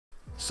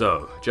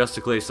So, just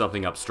to clear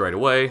something up straight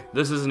away,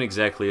 this isn't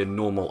exactly a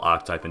normal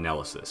archetype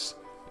analysis.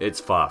 It's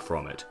far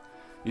from it.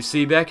 You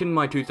see, back in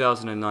my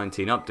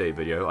 2019 update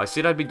video, I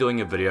said I'd be doing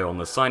a video on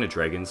the Signer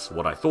Dragons,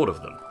 what I thought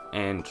of them.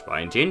 And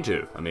I intend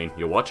to. I mean,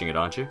 you're watching it,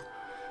 aren't you?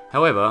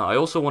 However, I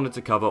also wanted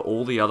to cover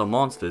all the other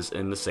monsters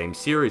in the same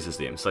series as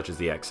them, such as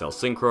the XL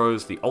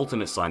Synchros, the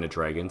alternate Signer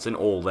Dragons, and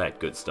all that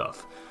good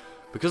stuff.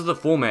 Because of the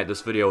format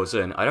this video is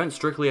in, I don't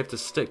strictly have to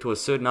stick to a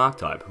certain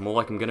archetype, more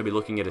like I'm going to be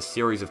looking at a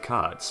series of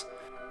cards.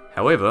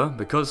 However,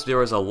 because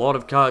there is a lot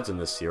of cards in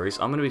this series,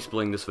 I'm going to be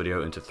splitting this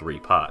video into 3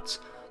 parts.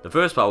 The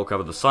first part will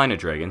cover the Signer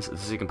Dragons, the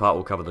second part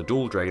will cover the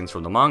dual dragons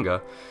from the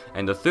manga,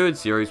 and the third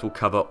series will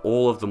cover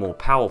all of the more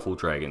powerful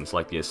dragons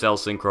like the SL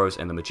Synchros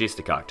and the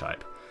Majestic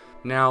archetype.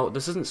 Now,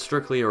 this isn't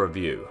strictly a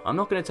review. I'm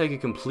not going to take a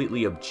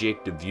completely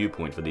objective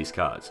viewpoint for these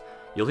cards.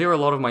 You'll hear a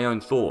lot of my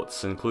own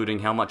thoughts, including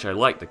how much I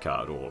like the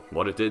card, or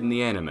what it did in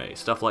the anime,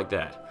 stuff like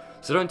that.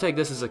 So don't take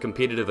this as a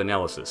competitive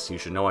analysis, you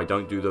should know I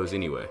don't do those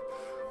anyway.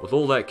 With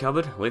all that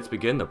covered, let's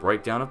begin the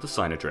breakdown of the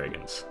Signer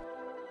Dragons.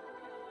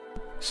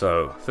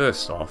 So,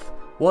 first off,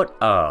 what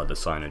are the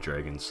Signer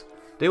Dragons?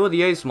 They were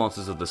the ace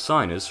monsters of the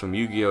Signers from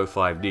Yu-Gi-Oh!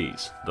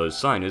 5D's, those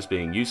Signers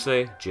being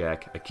Yusei,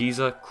 Jack,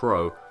 Akiza,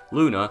 Crow,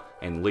 Luna,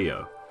 and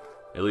Leo.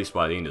 At least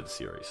by the end of the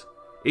series.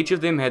 Each of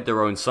them had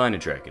their own Signer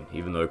Dragon,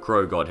 even though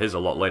Crow got his a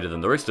lot later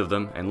than the rest of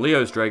them, and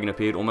Leo's dragon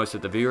appeared almost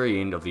at the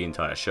very end of the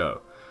entire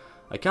show.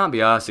 I can't be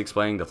arsed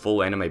explaining the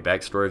full anime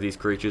backstory of these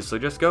creatures, so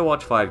just go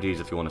watch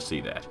 5D's if you want to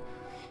see that.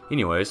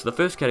 Anyways, the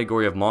first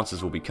category of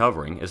monsters we'll be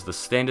covering is the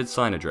standard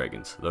Signer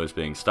Dragons, those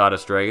being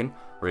Stardust Dragon,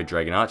 Red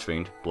Dragon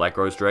Archfiend, Black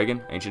Rose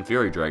Dragon, Ancient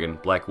Fury Dragon,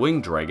 Black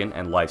Winged Dragon,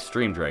 and Life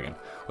Stream Dragon,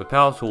 with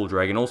Power Tool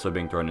Dragon also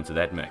being thrown into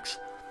that mix.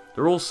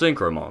 They're all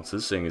Synchro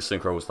monsters, seeing as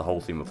Synchro was the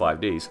whole theme of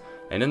 5D's,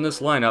 and in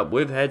this lineup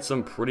we've had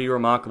some pretty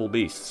remarkable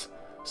beasts.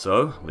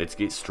 So, let's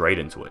get straight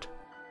into it.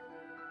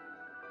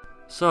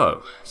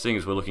 So, seeing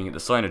as we're looking at the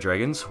Signer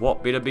Dragons,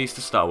 what better beast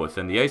to start with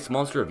than the ace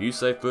monster of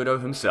Yusei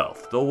Fudo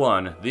himself, the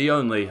one, the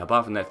only,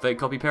 apart from that fake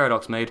copy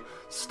Paradox made,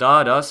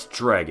 Stardust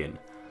Dragon.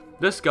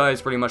 This guy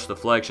is pretty much the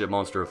flagship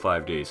monster of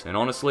 5D's, and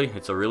honestly,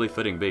 it's a really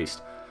fitting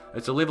beast.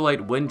 It's a level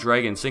 8 Wind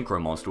Dragon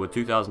Synchro monster with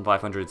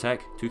 2500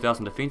 attack,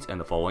 2000 defense, and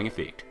the following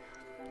effect.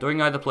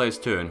 During either player's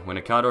turn, when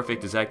a card or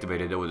effect is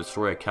activated that will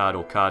destroy a card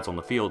or cards on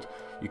the field,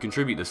 you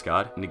contribute this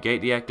card,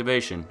 negate the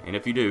activation, and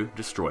if you do,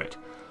 destroy it.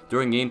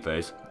 During the end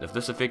phase, if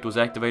this effect was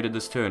activated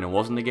this turn and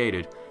wasn't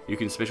negated, you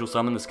can special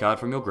summon this card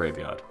from your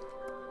graveyard.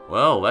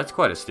 Well, that's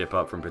quite a step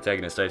up from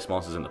protagonist ace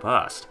monsters in the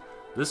past.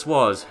 This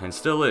was, and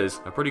still is,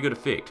 a pretty good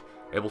effect,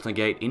 able to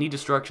negate any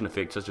destruction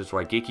effect such as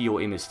Raigeki or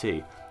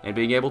MST, and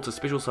being able to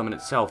special summon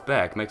itself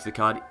back makes the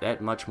card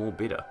that much more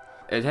better.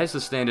 It has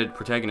the standard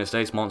protagonist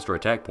ace monster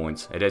attack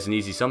points, it has an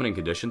easy summoning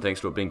condition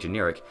thanks to it being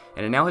generic,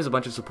 and it now has a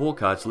bunch of support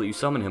cards to let you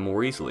summon him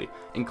more easily,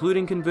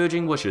 including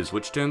Converging Wishes,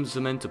 which turns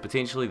him into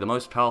potentially the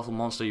most powerful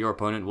monster your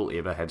opponent will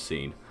ever have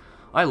seen.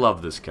 I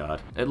love this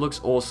card. It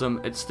looks awesome,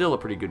 it's still a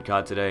pretty good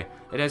card today,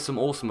 it has some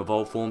awesome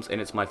evolve forms,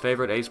 and it's my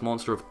favorite ace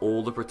monster of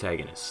all the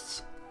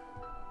protagonists.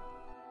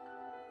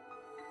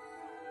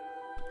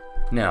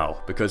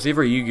 Now, because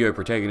every Yu-Gi-Oh!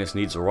 Protagonist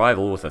needs a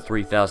rival with a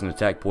 3000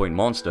 attack point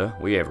monster,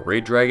 we have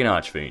Red Dragon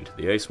Archfiend,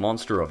 the ace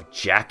monster of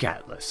Jack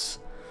Atlas.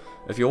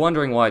 If you're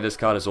wondering why this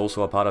card is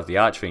also a part of the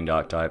Archfiend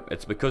archetype,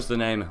 it's because the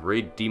name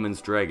Red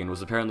Demon's Dragon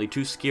was apparently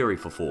too scary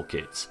for 4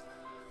 kids.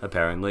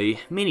 Apparently,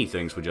 many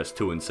things were just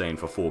too insane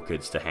for 4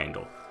 kids to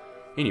handle.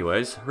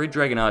 Anyways, Red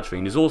Dragon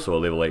Archfiend is also a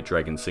level 8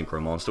 Dragon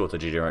Synchro monster with a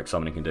generic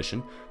summoning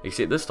condition,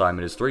 except this time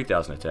it is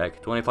 3000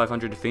 attack,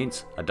 2500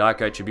 defense, a dark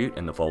attribute,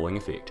 and the following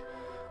effect.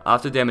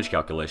 After damage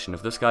calculation,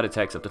 if this card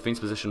attacks a defense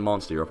position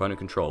monster your opponent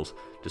controls,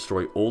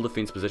 destroy all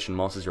defense position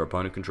monsters your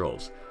opponent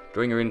controls.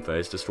 During your end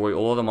phase, destroy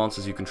all other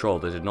monsters you control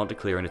that did not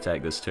declare an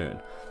attack this turn.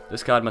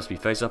 This card must be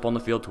face up on the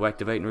field to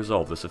activate and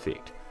resolve this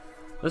effect.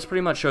 This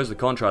pretty much shows the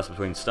contrast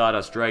between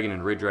Stardust Dragon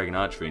and Red Dragon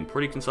Archfiend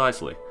pretty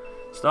concisely.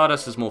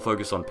 Stardust is more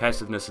focused on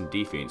passiveness and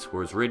defense,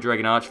 whereas Red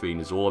Dragon Archfiend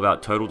is all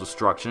about total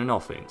destruction and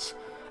offense.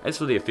 As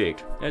for the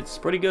effect, it's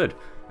pretty good.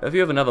 If you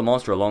have another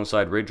monster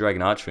alongside Red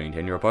Dragon Archfiend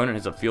and your opponent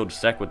has a field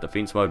stacked with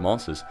defense mode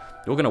monsters,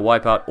 you're going to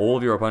wipe out all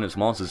of your opponent's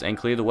monsters and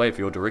clear the way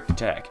for your direct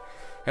attack.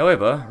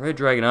 However, Red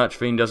Dragon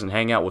Archfiend doesn't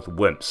hang out with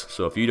wimps,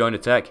 so if you don't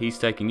attack, he's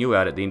taking you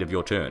out at the end of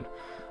your turn.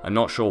 I'm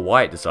not sure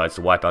why it decides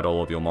to wipe out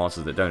all of your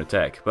monsters that don't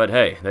attack, but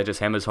hey, that just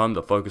hammers home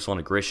the focus on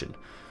aggression.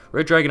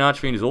 Red Dragon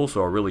Archfiend is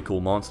also a really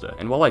cool monster,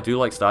 and while I do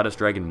like Stardust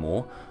Dragon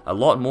more, a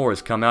lot more has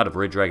come out of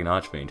Red Dragon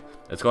Archfiend.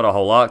 It's got a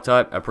whole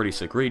archetype, a pretty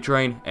sick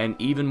retrain, and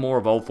even more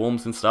evolved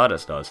forms than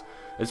Stardust does.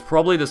 It's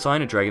probably the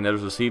Signer Dragon that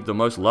has received the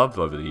most love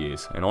over the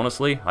years, and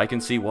honestly, I can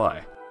see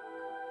why.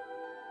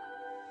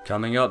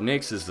 Coming up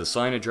next is the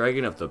Signer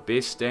Dragon of the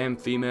best damn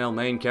female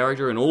main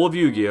character in all of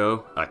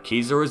Yu-Gi-Oh!,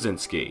 Akiza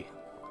Rosinski.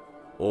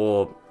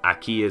 Or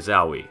Aki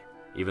Izawi.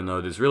 Even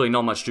though there's really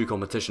not much true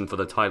competition for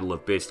the title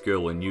of best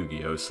girl in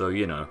Yu-Gi-Oh! So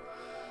you know.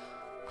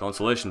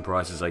 Consolation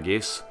prizes, I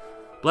guess.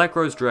 Black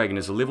Rose Dragon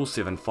is a level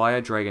 7 Fire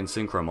Dragon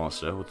Synchro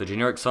monster with a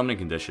generic summoning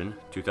condition,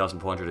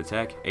 2400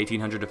 attack,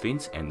 1800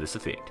 defense, and this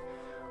effect.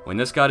 When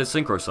this card is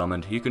synchro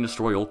summoned, you can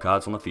destroy all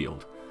cards on the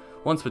field.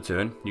 Once per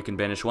turn, you can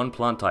banish one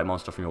plant type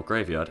monster from your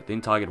graveyard,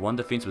 then target one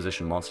defense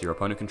position monster your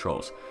opponent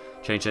controls.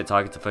 Change that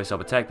target to face up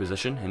attack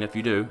position, and if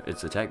you do,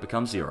 its attack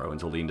becomes 0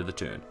 until the end of the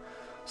turn.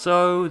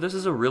 So, this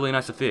is a really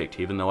nice effect,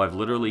 even though I've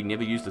literally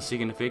never used the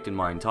second effect in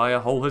my entire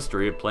whole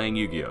history of playing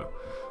Yu-Gi-Oh!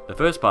 The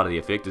first part of the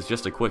effect is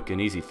just a quick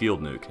and easy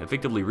field nuke,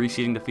 effectively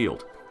resetting the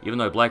field, even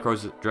though Black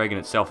Rose Dragon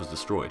itself is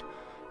destroyed.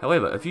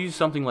 However, if you use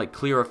something like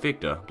Clear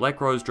Effector, Black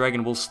Rose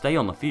Dragon will stay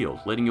on the field,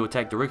 letting you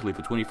attack directly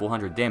for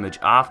 2400 damage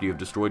after you have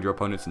destroyed your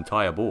opponent's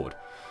entire board.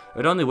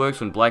 It only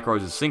works when Black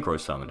Rose is synchro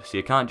summoned, so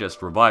you can't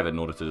just revive it in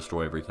order to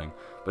destroy everything,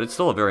 but it's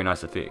still a very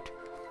nice effect.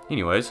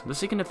 Anyways, the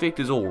second effect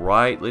is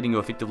alright, letting you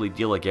effectively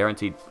deal a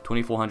guaranteed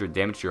 2400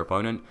 damage to your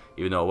opponent,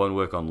 even though it won't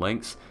work on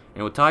links,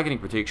 and with targeting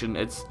protection,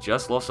 it's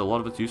just lost a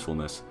lot of its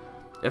usefulness.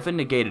 If it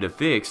negated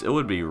effects, it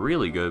would be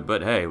really good,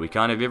 but hey, we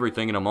can't have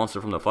everything in a monster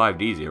from the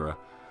 5D's era.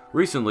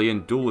 Recently,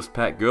 in Duelist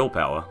Pack Girl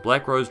Power,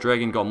 Black Rose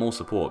Dragon got more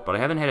support, but I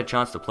haven't had a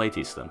chance to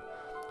playtest them.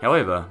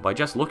 However, by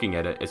just looking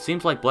at it, it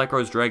seems like Black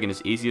Rose Dragon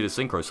is easier to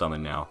synchro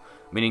summon now,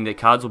 meaning that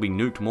cards will be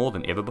nuked more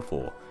than ever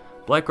before.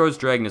 Black Rose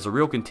Dragon is a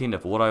real contender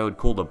for what I would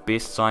call the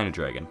best Signer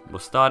Dragon,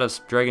 with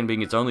Stardust Dragon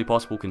being its only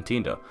possible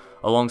contender,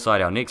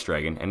 alongside our next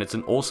dragon, and it's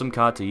an awesome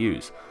card to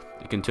use.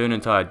 It can turn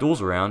entire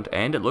duels around,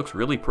 and it looks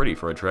really pretty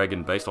for a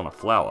dragon based on a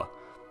flower.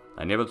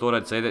 I never thought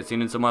I'd say that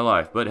sentence in my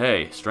life, but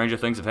hey, stranger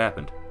things have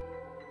happened.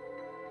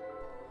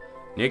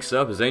 Next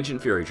up is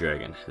Ancient Fairy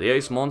Dragon, the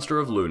ace monster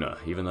of Luna,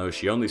 even though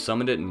she only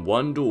summoned it in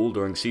one duel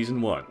during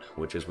Season 1,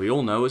 which as we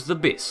all know is the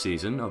best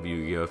season of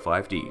Yu-Gi-Oh!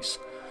 5D's.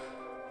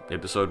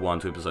 Episode 1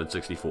 to episode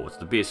 64, it's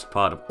the best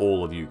part of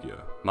all of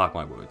Yu-Gi-Oh! Mark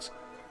my words.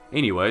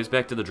 Anyways,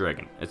 back to the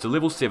dragon. It's a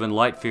level 7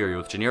 light fairy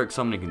with generic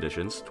summoning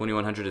conditions,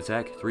 2100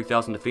 attack,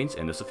 3000 defense,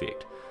 and this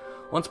effect.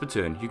 Once per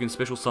turn, you can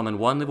special summon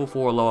one level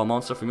 4 or lower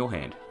monster from your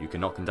hand. You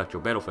cannot conduct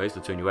your battle phase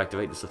the turn you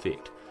activate this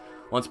effect.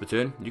 Once per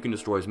turn, you can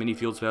destroy as many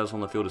field spells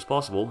on the field as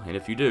possible, and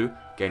if you do,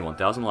 gain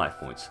 1000 life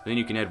points. Then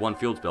you can add one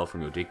field spell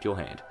from your deck to your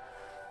hand.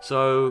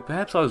 So,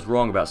 perhaps I was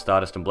wrong about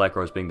Stardust and Black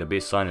Rose being the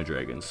best Signer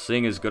Dragons,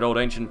 seeing as good old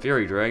Ancient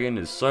Fairy Dragon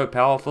is so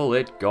powerful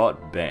it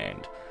got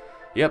banned.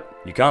 Yep,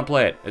 you can't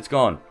play it, it's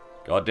gone.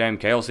 Goddamn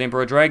Chaos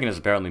Emperor Dragon is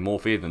apparently more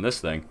fair than this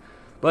thing.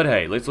 But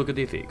hey, let's look at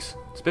the effects.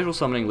 Special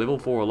summoning level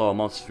 4 or lower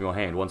monsters from your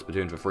hand once per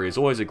turn for free is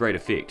always a great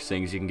effect,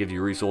 seeing as you can give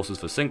you resources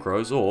for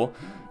synchros, or,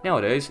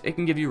 nowadays, it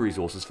can give you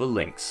resources for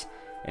links.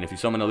 And if you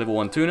summon a level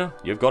 1 tuner,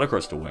 you've got a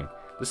Crystal Wing.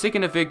 The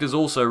second effect is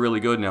also really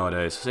good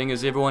nowadays, seeing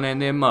as everyone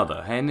and their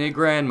mother, and their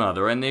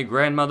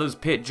grandmother's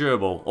pet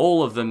gerbil,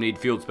 all of them need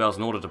field spells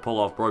in order to pull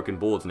off broken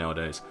boards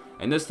nowadays.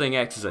 And this thing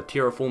acts as a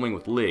terraforming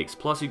with legs,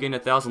 plus you gain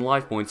 1000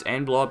 life points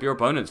and blow up your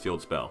opponent's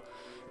field spell.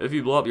 If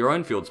you blow up your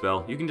own field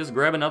spell, you can just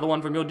grab another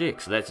one from your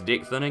deck, so that's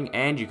deck thinning,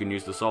 and you can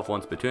use the soft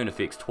once per turn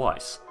effects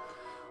twice.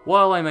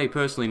 While I may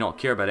personally not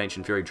care about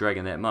Ancient Fairy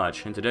Dragon that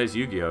much, in today's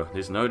Yu-Gi-Oh!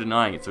 There's no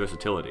denying its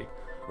versatility.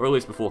 Or at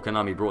least before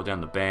Konami brought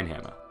down the ban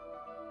hammer.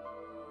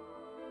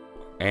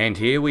 And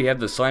here we have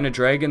the Signer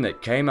Dragon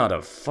that came out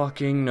of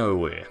fucking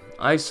nowhere.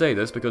 I say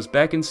this because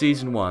back in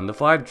Season 1, the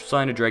 5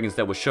 Signer Dragons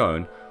that were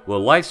shown were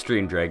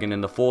Lifestream Dragon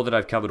and the 4 that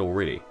I've covered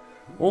already.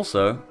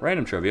 Also,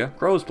 random trivia,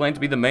 Crow was planned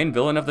to be the main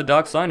villain of the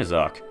Dark Signers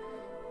arc.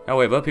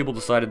 However, people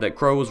decided that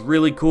Crow was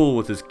really cool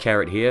with his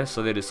carrot here,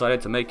 so they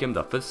decided to make him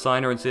the 5th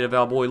Signer instead of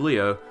our boy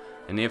Leo,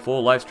 and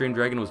therefore Lifestream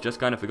Dragon was just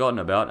kind of forgotten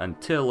about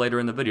until later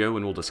in the video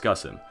when we'll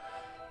discuss him.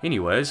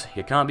 Anyways,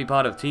 you can't be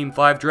part of Team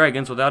 5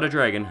 Dragons without a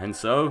dragon, and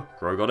so,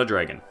 Crow got a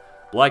dragon.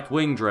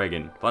 Black-Winged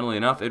Dragon. Funnily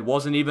enough, it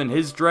wasn't even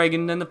his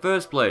dragon in the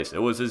first place,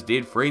 it was his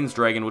dead friend's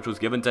dragon which was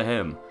given to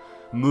him.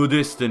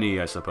 Destiny,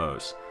 I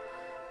suppose.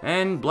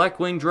 And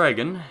Black-Winged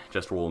Dragon,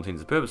 just for all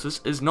intents and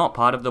purposes, is not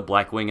part of the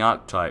Blackwing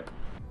archetype.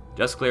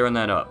 Just clearing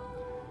that up.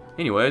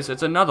 Anyways,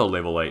 it's another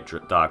level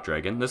 8 Dark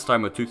Dragon, this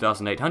time with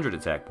 2800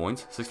 attack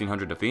points,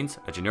 1600 defense,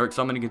 a generic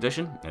summoning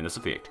condition, and this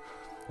effect.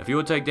 If you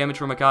would take damage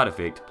from a card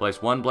effect,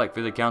 place one Black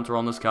Feather counter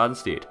on this card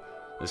instead.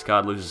 This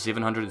card loses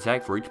 700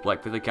 attack for each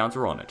Black Feather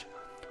counter on it.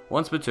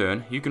 Once per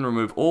turn, you can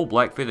remove all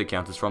Black Feather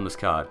counters from this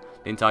card,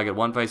 then target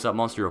one face-up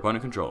monster your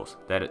opponent controls.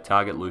 That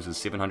target loses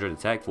 700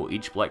 attack for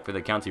each Black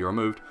Feather counter you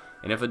removed,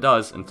 and if it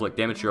does, inflict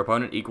damage to your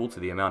opponent equal to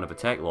the amount of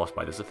attack lost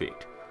by this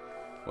effect.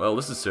 Well,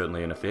 this is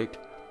certainly an effect.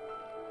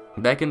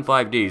 Back in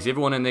 5Ds,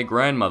 everyone and their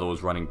grandmother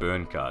was running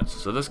burn cards,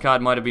 so this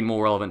card might have been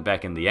more relevant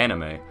back in the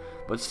anime,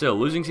 but still,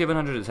 losing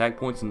 700 attack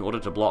points in order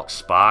to block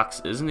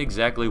sparks isn't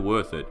exactly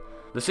worth it.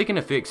 The second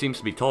effect seems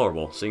to be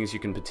tolerable, seeing as you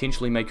can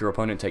potentially make your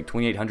opponent take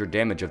 2800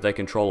 damage if they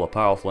control a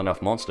powerful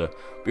enough monster,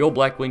 but your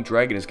Black-Winged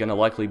Dragon is going to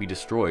likely be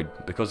destroyed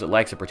because it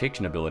lacks a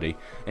protection ability,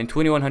 and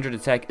 2100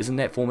 attack isn't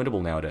that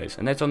formidable nowadays,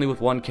 and that's only with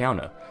one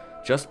counter.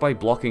 Just by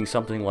blocking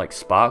something like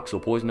Sparks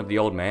or Poison of the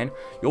Old Man,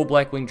 your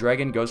Black-Winged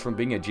Dragon goes from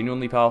being a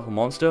genuinely powerful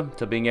monster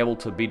to being able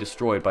to be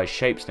destroyed by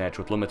Shape Snatch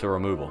with limiter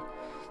removal.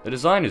 The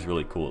design is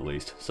really cool at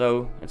least,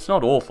 so it's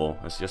not awful,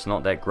 it's just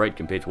not that great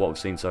compared to what we've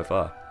seen so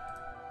far.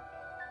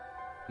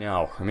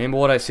 Now, remember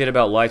what I said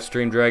about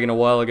Livestream Dragon a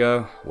while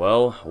ago?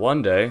 Well,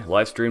 one day,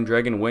 Livestream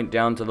Dragon went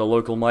down to the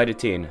local Mitre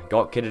 10,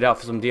 got kitted out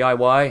for some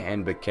DIY,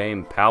 and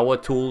became Power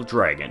Tool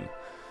Dragon.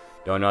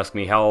 Don't ask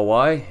me how or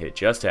why, it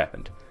just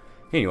happened.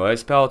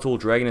 Anyways, Power Tool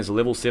Dragon is a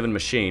level 7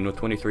 machine with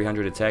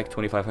 2300 attack,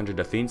 2500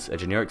 defense, a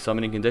generic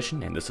summoning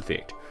condition, and this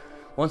effect.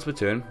 Once per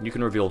turn, you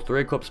can reveal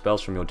 3 equipped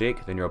spells from your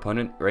deck, then your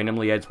opponent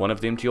randomly adds one of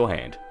them to your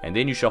hand, and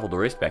then you shuffle the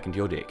rest back into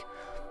your deck.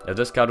 If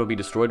this card will be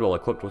destroyed while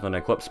equipped with an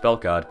equipped spell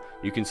card,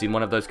 you can send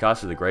one of those cards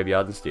to the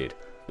graveyard instead.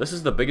 This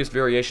is the biggest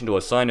variation to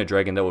a Signer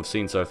Dragon that we've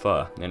seen so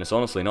far, and it's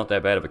honestly not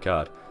that bad of a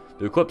card.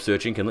 The equip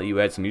searching can let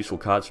you add some useful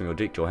cards from your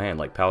deck to your hand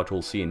like Power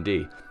Tool C and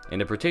D, and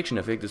the protection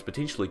effect is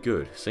potentially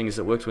good, seeing as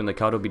it works when the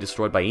card will be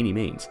destroyed by any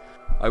means.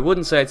 I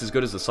wouldn't say it's as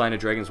good as the Signer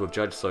Dragons we've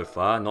judged so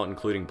far, not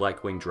including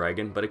Blackwing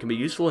Dragon, but it can be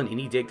useful in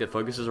any deck that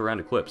focuses around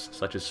equips,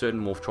 such as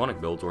certain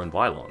Morphtronic builds or in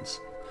Vylons.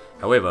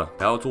 However,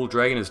 Power Tool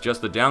Dragon is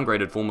just the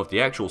downgraded form of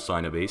the actual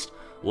Signer Beast,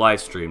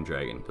 Livestream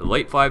Dragon, the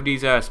late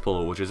 5D's ass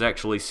puller which was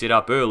actually set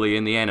up early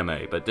in the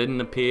anime, but didn't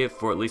appear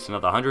for at least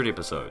another 100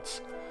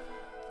 episodes.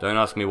 Don't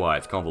ask me why,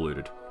 it's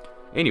convoluted.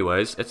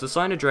 Anyways, it's the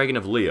Signer Dragon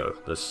of Leo,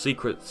 the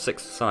secret 6th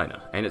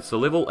Signer, and it's the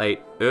level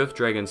 8 Earth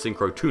Dragon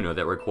Synchro Tuner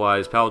that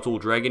requires Power Tool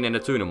Dragon and a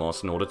Tuner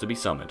Moss in order to be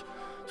summoned,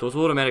 so it's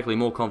automatically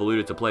more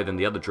convoluted to play than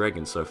the other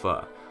dragons so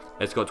far.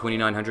 It's got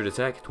 2900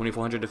 attack,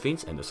 2400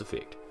 defense, and this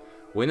effect.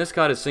 When this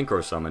card is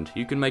synchro summoned,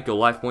 you can make your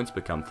life points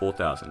become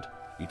 4000.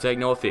 You take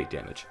no effect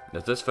damage.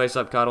 If this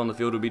face-up card on the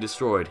field will be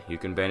destroyed, you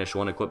can banish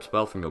one equipped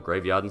spell from your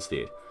graveyard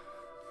instead.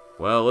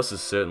 Well, this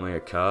is certainly a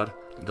card.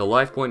 The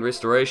life point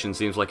restoration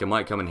seems like it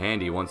might come in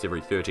handy once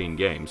every 13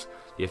 games.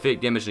 The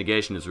effect damage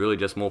negation is really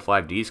just more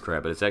 5D's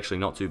crap, but it's actually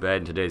not too bad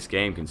in today's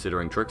game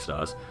considering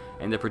Trickstars,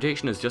 and the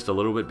protection is just a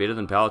little bit better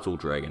than Power Tool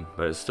Dragon,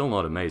 but it's still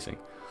not amazing.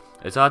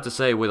 It's hard to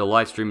say whether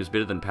Livestream is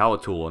better than Power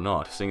Tool or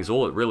not, seeing as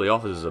all it really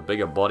offers is a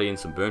bigger body and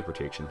some burn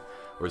protection,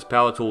 whereas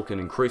Power Tool can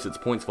increase its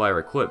points via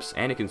equips,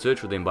 and it can search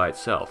for them by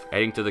itself,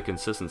 adding to the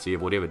consistency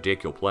of whatever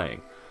deck you're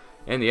playing.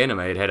 In the anime,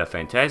 it had a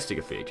fantastic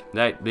effect,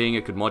 that being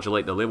it could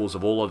modulate the levels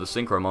of all of the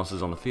synchro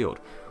monsters on the field,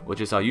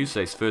 which is how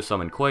Yusei's first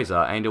summoned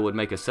Quasar, and it would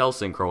make a cell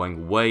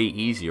synchroing way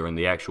easier in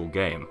the actual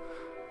game.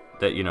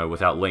 That, you know,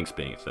 without links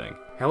being a thing.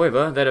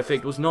 However, that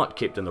effect was not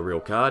kept in the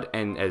real card,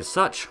 and as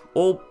such,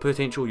 all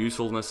potential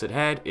usefulness it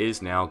had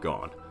is now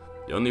gone.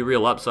 The only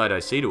real upside I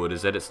see to it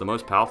is that it's the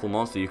most powerful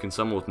monster you can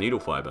summon with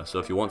Needle Fiber, so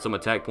if you want some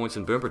attack points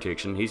and burn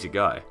protection, he's your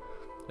guy.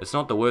 It's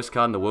not the worst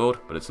card in the world,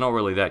 but it's not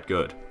really that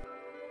good.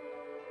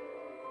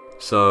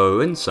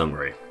 So, in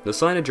summary, the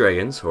Signer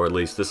Dragons, or at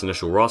least this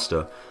initial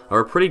roster, are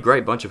a pretty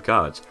great bunch of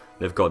cards.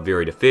 They've got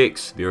varied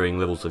effects, varying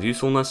levels of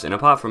usefulness, and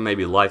apart from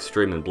maybe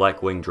Livestream and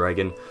Blackwing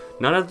Dragon,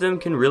 none of them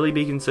can really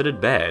be considered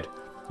bad.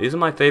 These are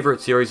my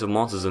favourite series of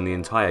monsters in the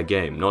entire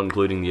game, not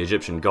including the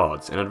Egyptian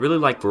gods, and I'd really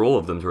like for all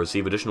of them to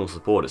receive additional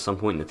support at some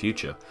point in the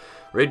future.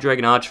 Red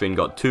Dragon Archfiend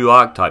got 2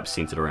 archetypes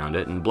centered around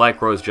it, and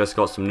Black Rose just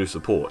got some new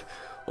support.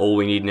 All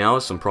we need now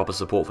is some proper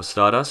support for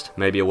Stardust,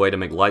 maybe a way to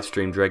make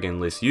Livestream Dragon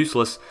less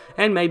useless,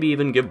 and maybe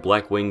even give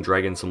Blackwing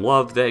Dragon some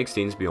love that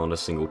extends beyond a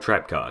single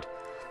trap card.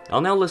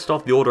 I'll now list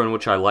off the order in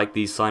which I like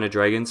these Signer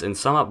Dragons and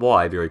sum up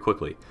why very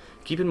quickly.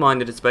 Keep in mind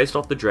that it's based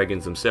off the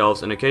dragons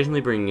themselves and occasionally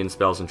bringing in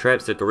spells and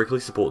traps that directly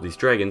support these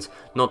dragons,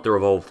 not their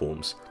evolved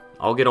forms.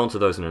 I'll get onto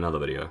those in another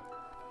video.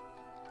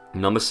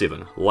 Number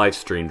 7.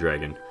 Livestream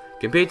Dragon.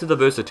 Compared to the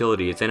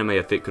versatility its anime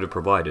effect could have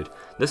provided,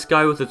 this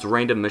guy with its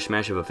random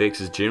mishmash of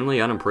effects is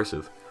generally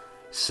unimpressive.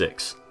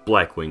 6.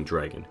 Blackwing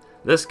Dragon.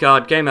 This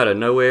card came out of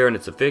nowhere and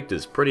its effect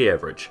is pretty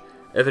average.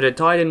 If it had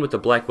tied in with the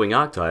Blackwing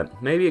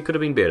archetype, maybe it could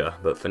have been better,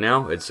 but for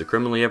now, it's a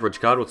criminally average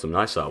card with some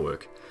nice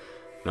artwork.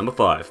 Number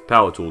 5.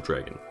 Power Tool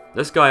Dragon.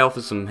 This guy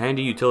offers some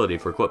handy utility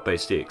for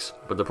equip-based decks,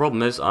 but the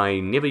problem is I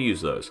never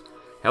use those.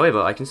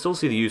 However, I can still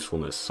see the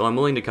usefulness, so I'm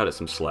willing to cut it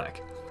some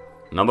slack.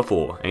 Number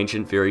 4.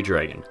 Ancient Fairy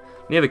Dragon.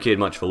 Never cared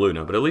much for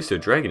Luna, but at least her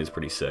dragon is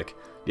pretty sick.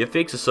 The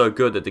effects are so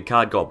good that the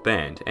card got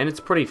banned, and it's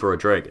pretty for a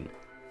dragon.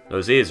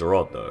 Those ears are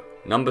odd though.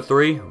 Number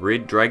 3.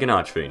 Red Dragon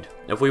Archfiend.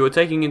 If we were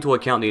taking into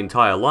account the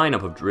entire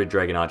lineup of Red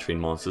Dragon Archfiend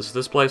monsters,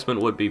 this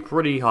placement would be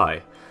pretty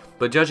high.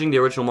 But judging the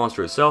original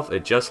monster itself,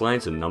 it just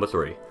lands in number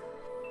 3.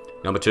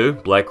 Number 2.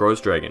 Black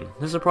Rose Dragon.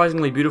 This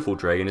surprisingly beautiful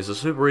dragon is a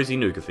super easy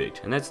nuke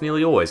effect, and that's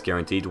nearly always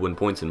guaranteed to win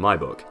points in my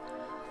book.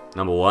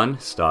 Number 1.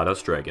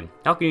 Stardust Dragon.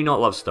 How can you not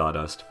love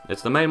Stardust?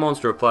 It's the main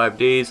monster of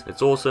 5D's,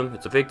 it's awesome,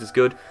 its effect is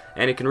good,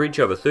 and it can reach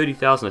over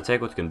 30,000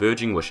 attack with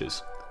Converging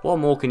Wishes. What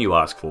more can you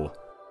ask for?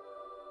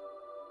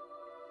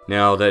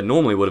 Now, that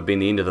normally would have been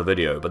the end of the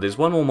video, but there's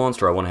one more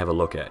monster I want to have a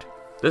look at.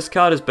 This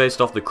card is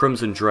based off the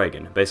Crimson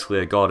Dragon, basically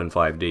a god in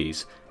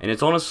 5D's, and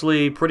it's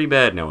honestly pretty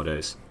bad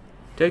nowadays.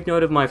 Take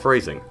note of my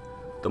phrasing.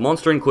 The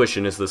monster in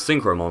question is the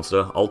Synchro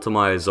monster,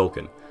 Ultimaya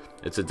Zulkin.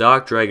 It's a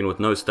dark dragon with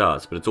no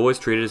stats, but it's always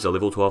treated as a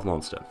level 12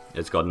 monster.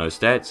 It's got no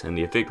stats, and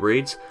the effect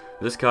reads,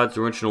 this card's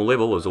original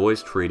level is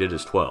always treated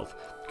as 12.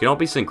 Cannot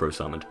be synchro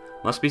summoned.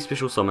 Must be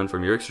special summoned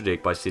from your extra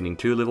deck by sending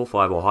 2 level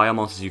 5 or higher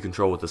monsters you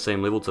control with the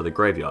same level to the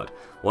graveyard,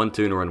 1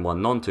 tuner and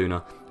 1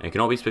 non-tuner, and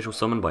cannot be special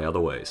summoned by other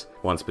ways.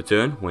 Once per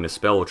turn, when a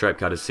spell or trap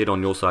card is set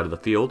on your side of the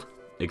field,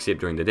 except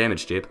during the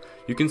damage step,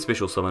 you can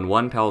special summon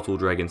one Power Tool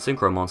Dragon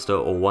Synchro Monster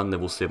or one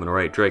level 7 or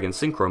 8 Dragon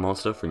Synchro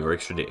Monster from your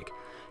extra deck.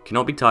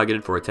 Cannot be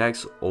targeted for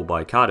attacks or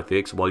by card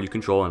effects while you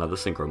control another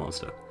Synchro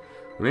Monster.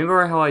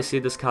 Remember how I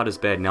said this card is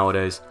bad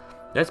nowadays?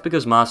 That's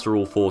because Master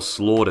Rule 4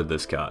 slaughtered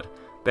this card.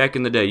 Back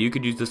in the day, you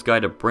could use this guy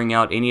to bring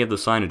out any of the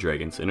Signer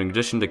Dragons, in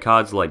addition to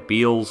cards like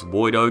Beals,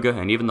 Void Ogre,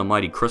 and even the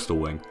mighty Crystal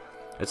Wing.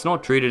 It's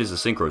not treated as a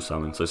Synchro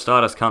Summon, so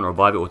Stardust can't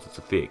revive it with its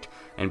effect,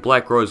 and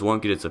Black Rose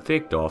won't get its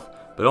effect off,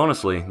 but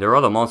honestly, there are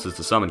other monsters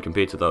to summon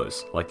compared to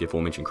those, like the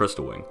aforementioned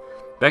Crystal Wing.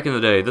 Back in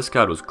the day, this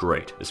card was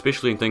great,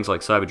 especially in things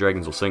like Cyber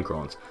Dragons or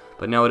Synchrons,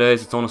 but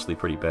nowadays it's honestly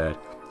pretty bad.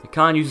 It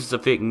can't use its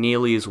effect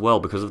nearly as well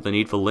because of the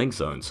need for Link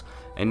Zones,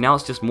 and now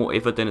it's just more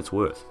effort than it's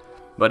worth.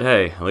 But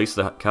hey, at least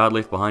the card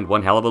left behind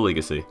one hell of a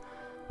legacy.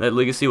 That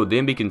legacy would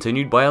then be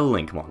continued by a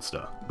Link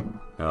monster.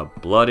 A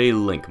bloody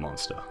Link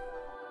monster.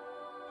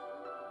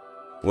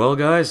 Well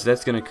guys,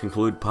 that's going to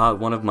conclude part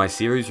 1 of my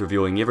series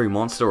reviewing every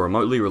monster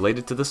remotely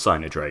related to the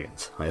Signer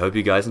Dragons. I hope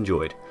you guys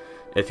enjoyed.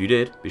 If you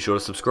did, be sure to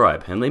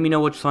subscribe, and let me know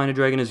which Signer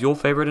Dragon is your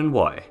favourite and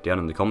why, down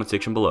in the comment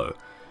section below.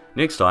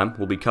 Next time,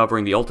 we'll be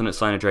covering the alternate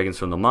Signer Dragons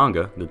from the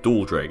manga, the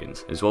Dual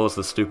Dragons, as well as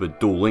the stupid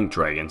Dual Link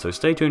Dragon, so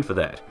stay tuned for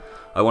that.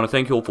 I want to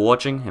thank you all for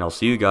watching, and I'll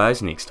see you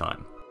guys next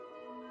time.